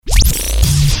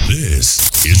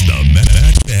is the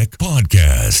BECK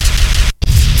Podcast.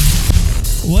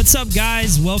 What's up,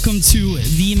 guys? Welcome to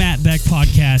the BECK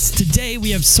Podcast. Today,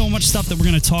 we have so much stuff that we're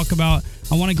going to talk about.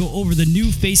 I want to go over the new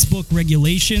Facebook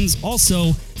regulations.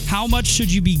 Also, how much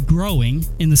should you be growing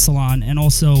in the salon? And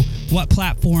also, what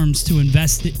platforms to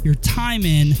invest your time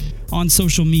in on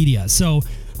social media. So,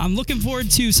 I'm looking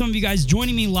forward to some of you guys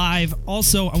joining me live.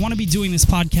 Also, I want to be doing this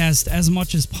podcast as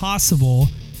much as possible.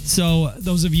 So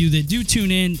those of you that do tune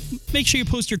in, make sure you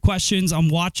post your questions. I'm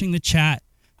watching the chat.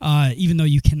 Even though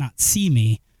you cannot see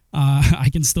me, I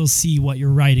can still see what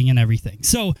you're writing and everything.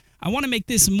 So I want to make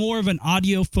this more of an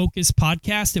audio-focused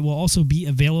podcast. It will also be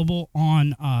available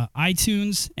on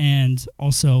iTunes. And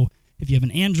also, if you have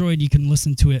an Android, you can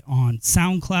listen to it on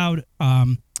SoundCloud.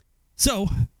 So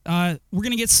we're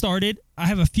going to get started. I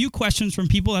have a few questions from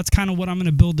people. That's kind of what I'm going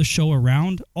to build the show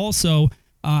around. Also,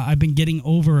 I've been getting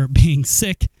over being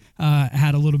sick.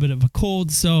 Had a little bit of a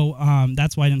cold, so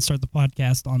that's why I didn't start the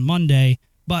podcast on Monday.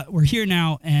 But we're here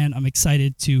now, and I'm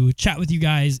excited to chat with you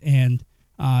guys and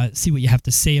see what you have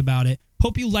to say about it.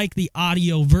 Hope you like the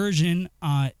audio version,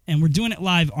 and we're doing it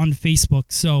live on Facebook.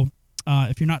 So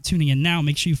if you're not tuning in now,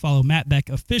 make sure you follow Matt Beck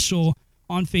Official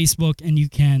on Facebook, and you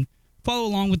can follow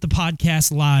along with the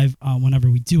podcast live whenever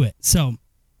we do it. So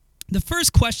the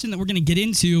first question that we're going to get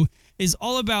into is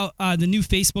all about the new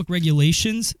Facebook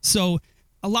regulations. So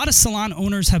a lot of salon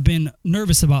owners have been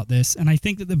nervous about this, and I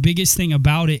think that the biggest thing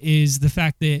about it is the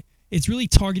fact that it's really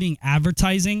targeting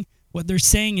advertising. What they're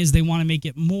saying is they want to make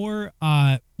it more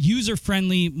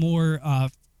user-friendly, more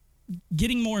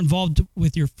getting more involved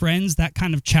with your friends, that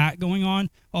kind of chat going on.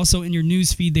 Also, in your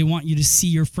news feed, they want you to see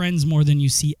your friends more than you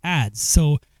see ads.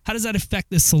 So how does that affect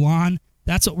the salon?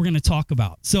 That's what we're going to talk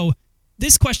about. So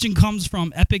this question comes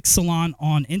from Epic Salon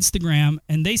on Instagram,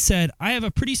 and they said, I have a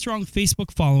pretty strong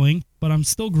Facebook following, but I'm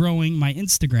still growing my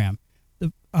Instagram.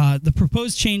 The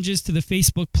proposed changes to the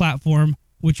Facebook platform,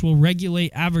 which will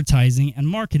regulate advertising and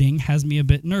marketing, has me a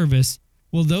bit nervous.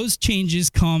 Will those changes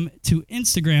come to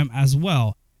Instagram as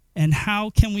well? And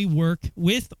how can we work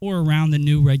with or around the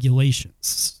new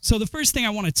regulations? So the first thing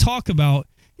I want to talk about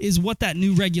is what that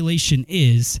new regulation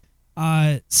is.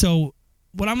 So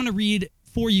what I'm going to read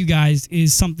for you guys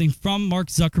is something from Mark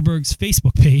Zuckerberg's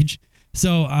Facebook page.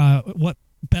 So what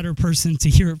better person to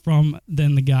hear it from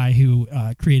than the guy who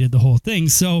created the whole thing.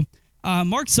 So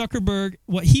Mark Zuckerberg,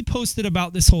 what he posted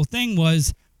about this whole thing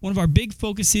was, one of our big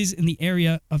focuses in the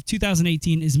area of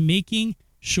 2018 is making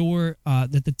sure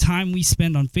that the time we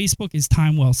spend on Facebook is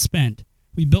time well spent.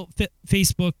 We built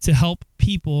Facebook to help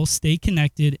people stay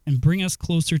connected and bring us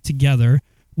closer together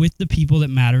with the people that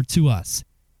matter to us.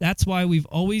 That's why we've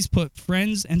always put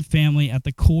friends and family at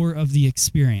the core of the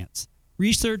experience.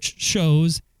 Research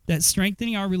shows that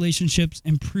strengthening our relationships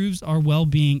improves our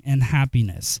well-being and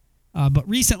happiness. But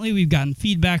recently, we've gotten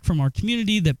feedback from our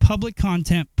community that public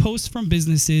content, posts from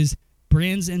businesses,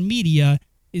 brands, and media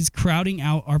is crowding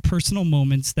out our personal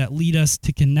moments that lead us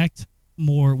to connect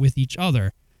more with each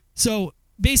other. So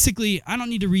basically, I don't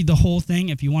need to read the whole thing.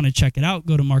 If you want to check it out,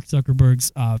 go to Mark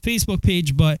Zuckerberg's Facebook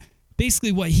page. But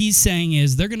basically what he's saying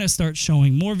is they're going to start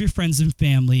showing more of your friends and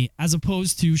family as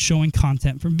opposed to showing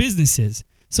content from businesses.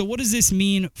 So what does this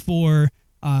mean for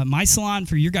my salon,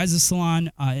 for your guys'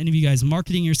 salon, any of you guys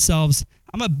marketing yourselves?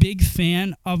 I'm a big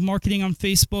fan of marketing on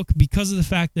Facebook because of the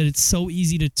fact that it's so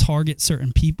easy to target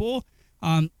certain people.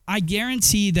 I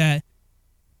guarantee that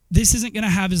this isn't going to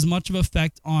have as much of an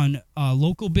effect on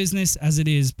local business as it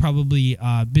is probably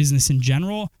business in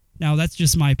general. Now, that's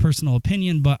just my personal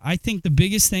opinion, but I think the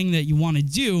biggest thing that you want to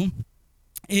do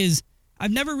is,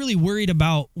 I've never really worried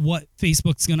about what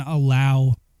Facebook's going to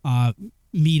allow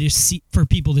me to see, for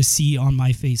people to see on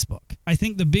my Facebook. I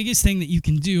think the biggest thing that you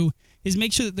can do is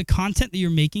make sure that the content that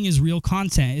you're making is real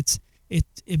content.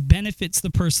 It benefits the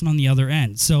person on the other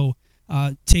end. So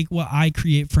take what I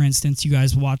create, for instance. You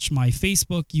guys watch my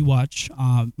Facebook, you watch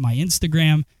my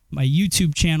Instagram, my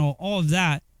YouTube channel, all of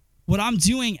that. What I'm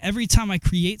doing every time I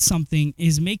create something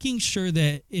is making sure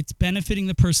that it's benefiting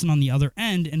the person on the other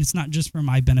end, and it's not just for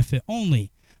my benefit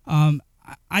only.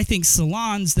 I think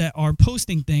salons that are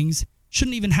posting things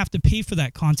shouldn't even have to pay for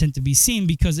that content to be seen,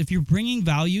 because if you're bringing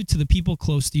value to the people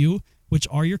close to you, which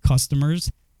are your customers,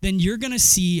 then you're going to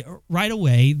see right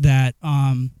away that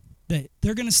that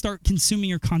they're going to start consuming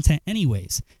your content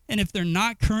anyways. And if they're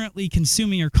not currently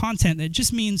consuming your content, that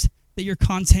just means that your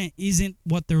content isn't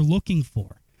what they're looking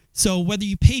for. So whether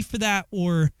you pay for that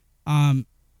or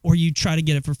you try to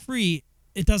get it for free,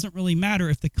 it doesn't really matter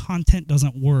if the content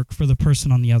doesn't work for the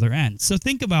person on the other end. So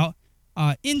think about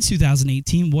in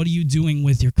 2018, what are you doing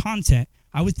with your content?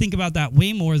 I would think about that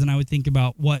way more than I would think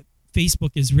about what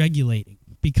Facebook is regulating,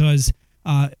 because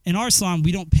In our salon,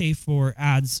 we don't pay for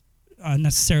ads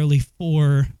necessarily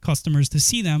for customers to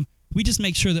see them. We just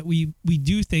make sure that we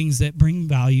do things that bring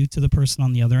value to the person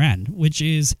on the other end, which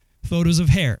is photos of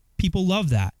hair. People love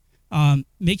that.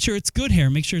 Make sure it's good hair.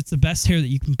 Make sure it's the best hair that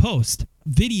you can post.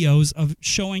 Videos of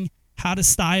showing how to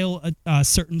style a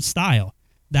certain style.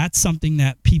 That's something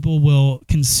that people will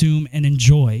consume and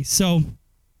enjoy. So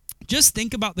just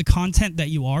think about the content that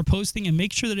you are posting and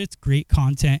make sure that it's great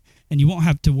content, and you won't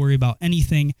have to worry about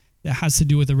anything that has to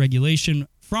do with a regulation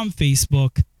from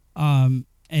Facebook,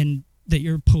 and that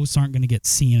your posts aren't going to get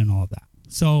seen and all of that.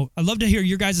 So I'd love to hear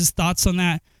your guys' thoughts on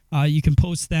that. You can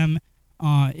post them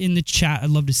in the chat. I'd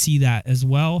love to see that as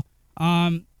well.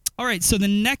 All right, so the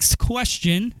next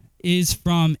question is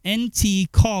from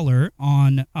NT Caller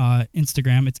on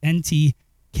Instagram. It's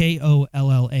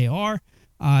NTKOLLAR.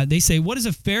 They say, what is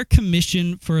a fair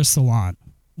commission for a salon?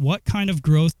 What kind of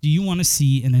growth do you want to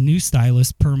see in a new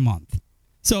stylist per month?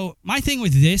 So my thing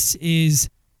with this is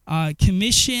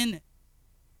commission.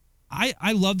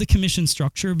 I love the commission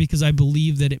structure because I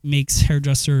believe that it makes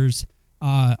hairdressers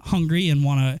hungry and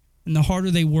want to. And the harder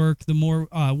they work, the more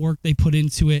work they put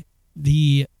into it,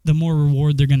 the more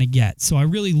reward they're going to get. So I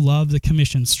really love the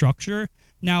commission structure.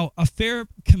 Now, a fair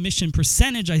commission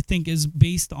percentage, I think, is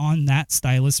based on that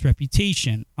stylist's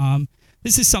reputation.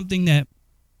 This is something that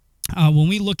when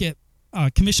we look at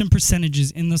commission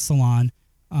percentages in the salon,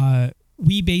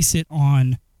 we base it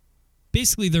on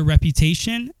basically their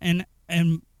reputation and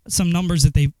some numbers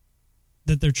that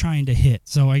they're trying to hit.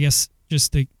 So I guess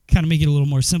just to kind of make it a little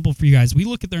more simple for you guys, we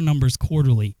look at their numbers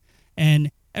quarterly, and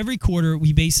every quarter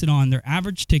we base it on their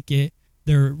average ticket,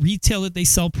 their retail that they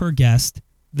sell per guest,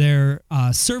 their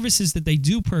services that they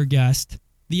do per guest,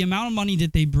 the amount of money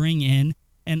that they bring in,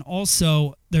 and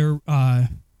also their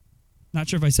not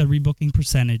sure if I said rebooking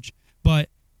percentage, but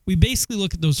we basically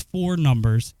look at those four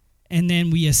numbers, and then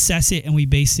we assess it and we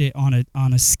base it on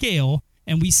a scale,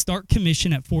 and we start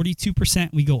commission at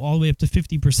 42%. We go all the way up to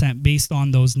 50% based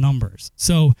on those numbers.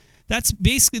 So that's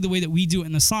basically the way that we do it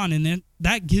in the salon, and then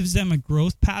that gives them a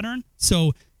growth pattern.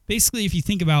 So basically, if you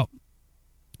think about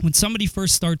when somebody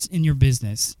first starts in your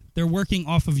business, they're working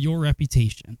off of your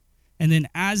reputation. And then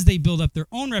as they build up their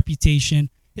own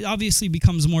reputation, it obviously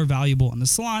becomes more valuable in the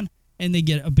salon, and they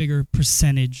get a bigger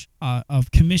percentage of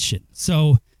commission.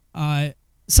 So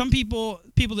some people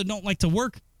that don't like to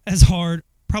work as hard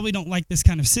probably don't like this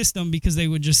kind of system because they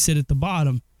would just sit at the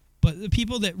bottom. But the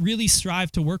people that really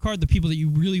strive to work hard, the people that you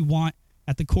really want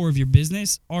at the core of your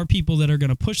business, are people that are going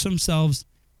to push themselves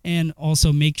and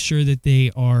also make sure that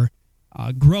they are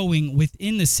growing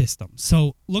within the system.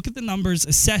 So look at the numbers,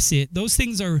 assess it. Those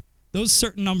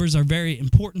certain numbers are very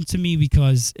important to me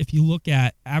because if you look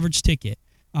at average ticket,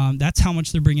 that's how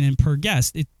much they're bringing in per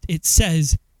guest. It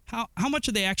says how much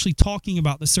are they actually talking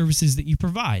about the services that you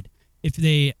provide. If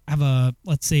they have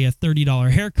let's say a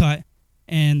 $30 haircut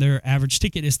and their average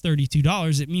ticket is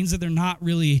 $32, it means that they're not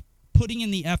really putting in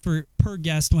the effort per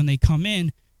guest when they come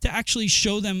in to actually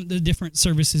show them the different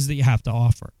services that you have to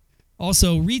offer.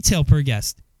 Also, retail per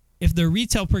guest. If their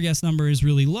retail per guest number is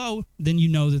really low, then you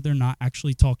know that they're not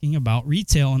actually talking about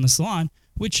retail in the salon,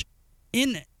 which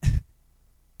in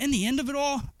the end of it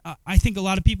all, I think a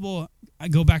lot of people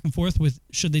go back and forth with,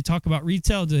 should they talk about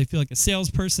retail? Do they feel like a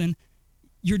salesperson?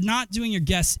 You're not doing your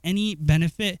guests any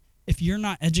benefit if you're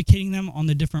not educating them on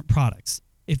the different products.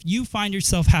 If you find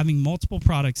yourself having multiple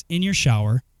products in your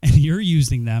shower and you're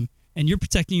using them and you're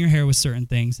protecting your hair with certain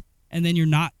things, and then you're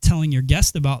not telling your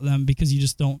guest about them because you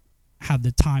just don't have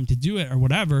the time to do it or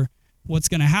whatever, what's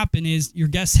going to happen is your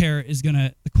guest hair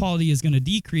the quality is going to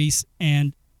decrease,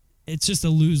 and it's just a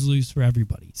lose-lose for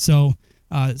everybody. So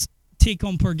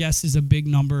take-home per guest is a big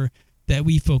number that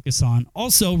we focus on.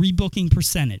 Also, rebooking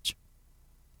percentage.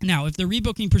 Now, if the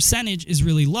rebooking percentage is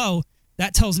really low,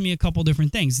 that tells me a couple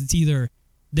different things. It's either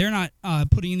they're not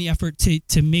putting in the effort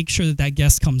to make sure that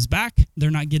guest comes back,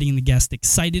 they're not getting the guest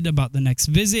excited about the next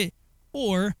visit,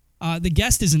 or the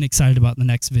guest isn't excited about the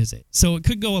next visit. So it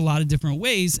could go a lot of different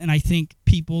ways, and I think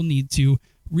people need to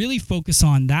really focus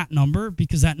on that number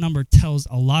because that number tells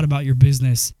a lot about your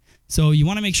business. So you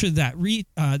want to make sure that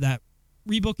that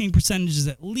rebooking percentage is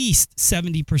at least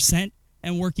 70%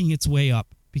 and working its way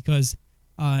up, because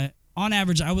on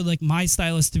average, I would like my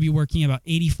stylist to be working about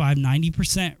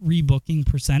 85-90% rebooking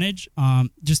percentage,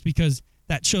 just because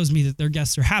that shows me that their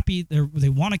guests are happy, they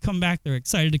want to come back, they're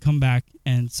excited to come back,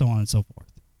 and so on and so forth.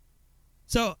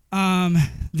 So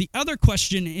the other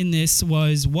question in this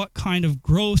was, what kind of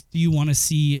growth do you want to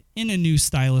see in a new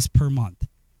stylist per month?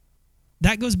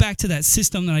 That goes back to that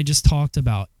system that I just talked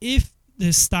about. If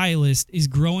the stylist is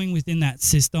growing within that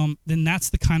system, then that's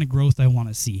the kind of growth I want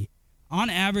to see. on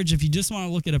average, if you just want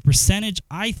to look at a percentage,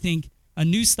 I think a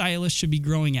new stylist should be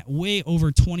growing at way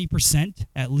over 20%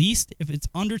 at least. If it's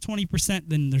under 20%,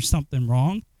 then there's something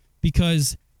wrong,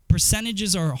 because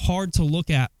percentages are hard to look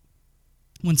at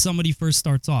when somebody first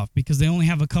starts off because they only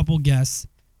have a couple guests.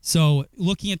 So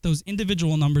looking at those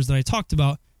individual numbers that I talked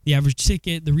about, the average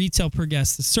ticket, the retail per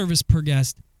guest, the service per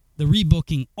guest, the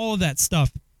rebooking, all of that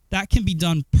stuff, that can be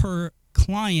done per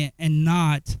client and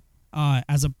not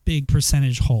as a big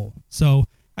percentage whole. So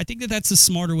I think that that's a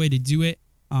smarter way to do it.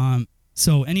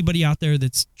 So anybody out there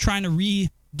that's trying to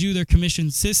redo their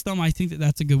commission system, I think that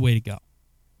that's a good way to go.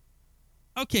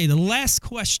 Okay, the last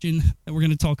question that we're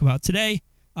going to talk about today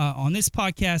on this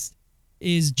podcast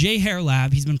is Jay Hair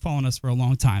Lab. He's been following us for a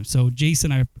long time. So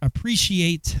Jason, I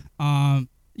appreciate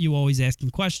you always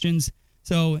asking questions.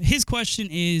 So his question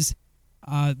is,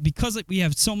 because we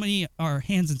have our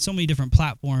hands in so many different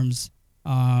platforms,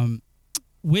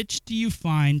 which do you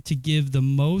find to give the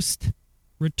most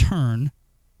return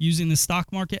using the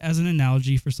stock market as an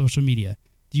analogy for social media?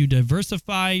 Do you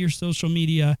diversify your social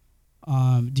media?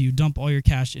 Do you dump all your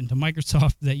cash into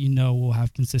Microsoft that you know will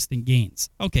have consistent gains?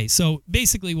 Okay, so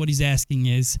basically what he's asking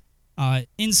is,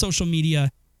 in social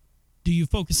media, do you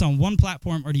focus on one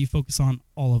platform or do you focus on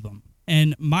all of them?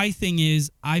 And my thing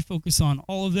is, I focus on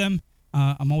all of them.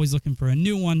 I'm always looking for a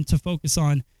new one to focus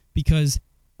on because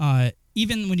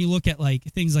even when you look at like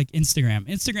things like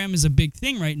Instagram is a big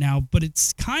thing right now, but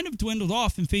it's kind of dwindled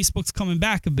off and Facebook's coming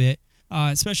back a bit,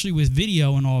 especially with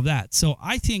video and all of that. So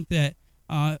I think that,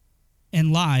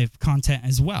 and live content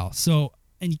as well. So,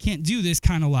 and you can't do this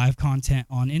kind of live content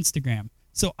on Instagram.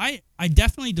 So I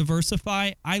definitely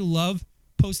diversify. I love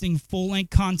posting full-length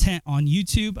content on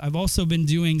YouTube. I've also been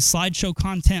doing slideshow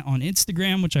content on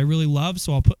Instagram, which I really love.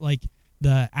 So I'll put like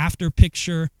the after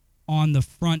picture on the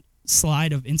front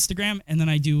slide of Instagram, and then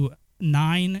I do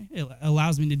 9. It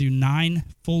allows me to do 9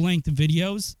 full-length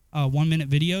videos, 1-minute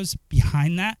videos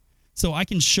behind that. So I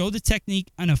can show the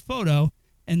technique in a photo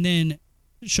and then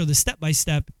show the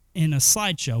step-by-step in a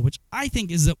slideshow, which I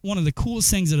think is one of the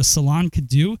coolest things that a salon could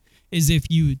do is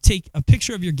if you take a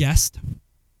picture of your guest,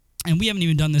 and we haven't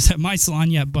even done this at my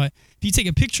salon yet, but if you take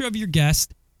a picture of your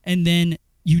guest and then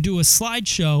you do a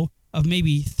slideshow of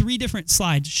maybe 3 different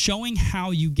slides showing how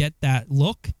you get that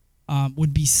look,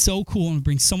 would be so cool and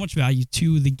bring so much value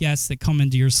to the guests that come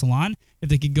into your salon. If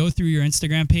they could go through your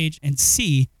Instagram page and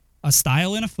see a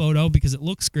style in a photo because it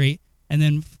looks great, and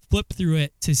then flip through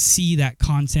it to see that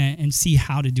content and see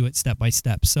how to do it step by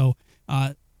step. So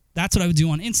that's what I would do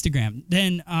on Instagram.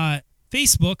 Then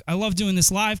Facebook, I love doing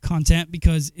this live content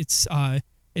because it's a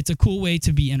cool way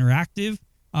to be interactive.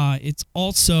 It's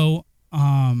also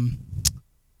not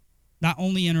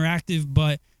only interactive,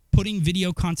 but putting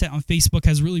video content on Facebook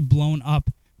has really blown up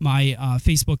my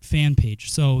Facebook fan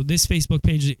page. So this Facebook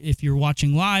page, if you're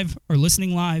watching live or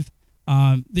listening live,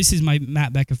 this is my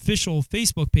Matt Beck official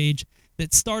Facebook page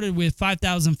that started with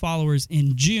 5,000 followers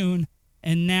in June,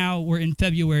 and now we're in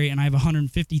February and I have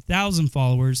 150,000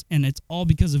 followers, and it's all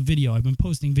because of video. I've been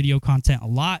posting video content a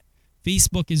lot.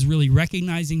 Facebook is really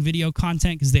recognizing video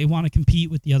content because they want to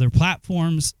compete with the other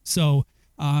platforms. So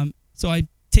I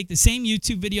take the same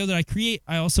YouTube video that I create,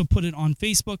 I also put it on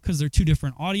Facebook because they're 2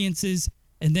 different audiences,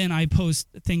 and then I post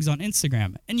things on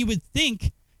Instagram. And you would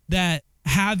think that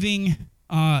having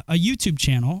a YouTube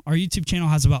channel, our YouTube channel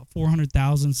has about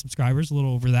 400,000 subscribers, a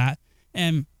little over that,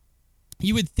 and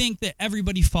you would think that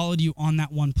everybody followed you on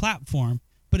that one platform,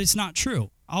 but it's not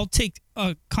true. I'll take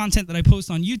content that I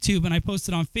post on YouTube and I post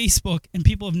it on Facebook, and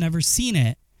people have never seen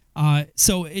it.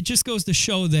 So it just goes to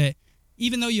show that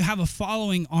even though you have a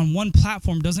following on one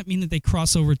platform doesn't mean that they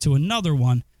cross over to another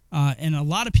one. And a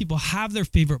lot of people have their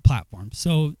favorite platform.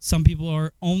 So some people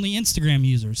are only Instagram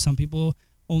users. Some people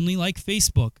only like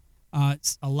Facebook. A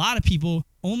lot of people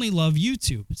only love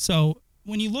YouTube. So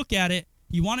when you look at it,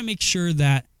 you want to make sure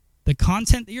that the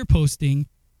content that you're posting,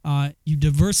 you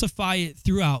diversify it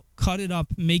throughout, cut it up,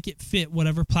 make it fit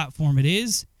whatever platform it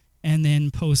is, and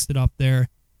then post it up there,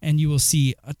 and you will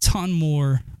see a ton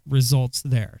more results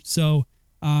there. So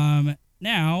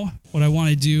now what I want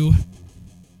to do,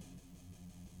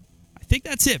 I think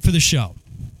that's it for the show.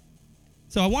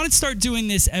 So I want to start doing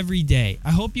this every day.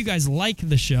 I hope you guys like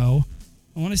the show.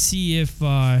 I want to see if,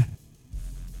 let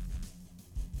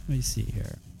me see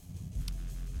here.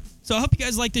 So I hope you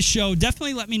guys like the show.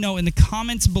 Definitely let me know in the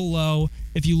comments below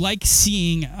if you like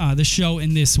seeing the show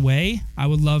in this way. I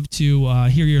would love to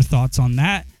hear your thoughts on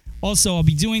that. Also, I'll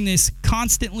be doing this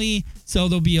constantly, so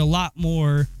there'll be a lot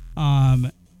more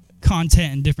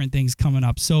content and different things coming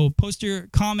up. So post your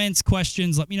comments,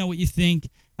 questions. Let me know what you think.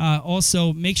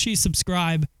 Also, make sure you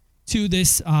subscribe to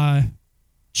this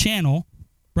channel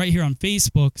right here on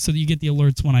Facebook so that you get the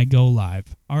alerts when I go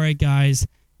live. All right, guys.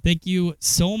 Thank you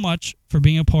so much for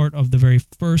being a part of the very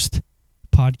first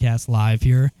podcast live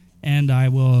here, and I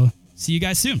will see you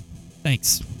guys soon.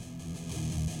 Thanks.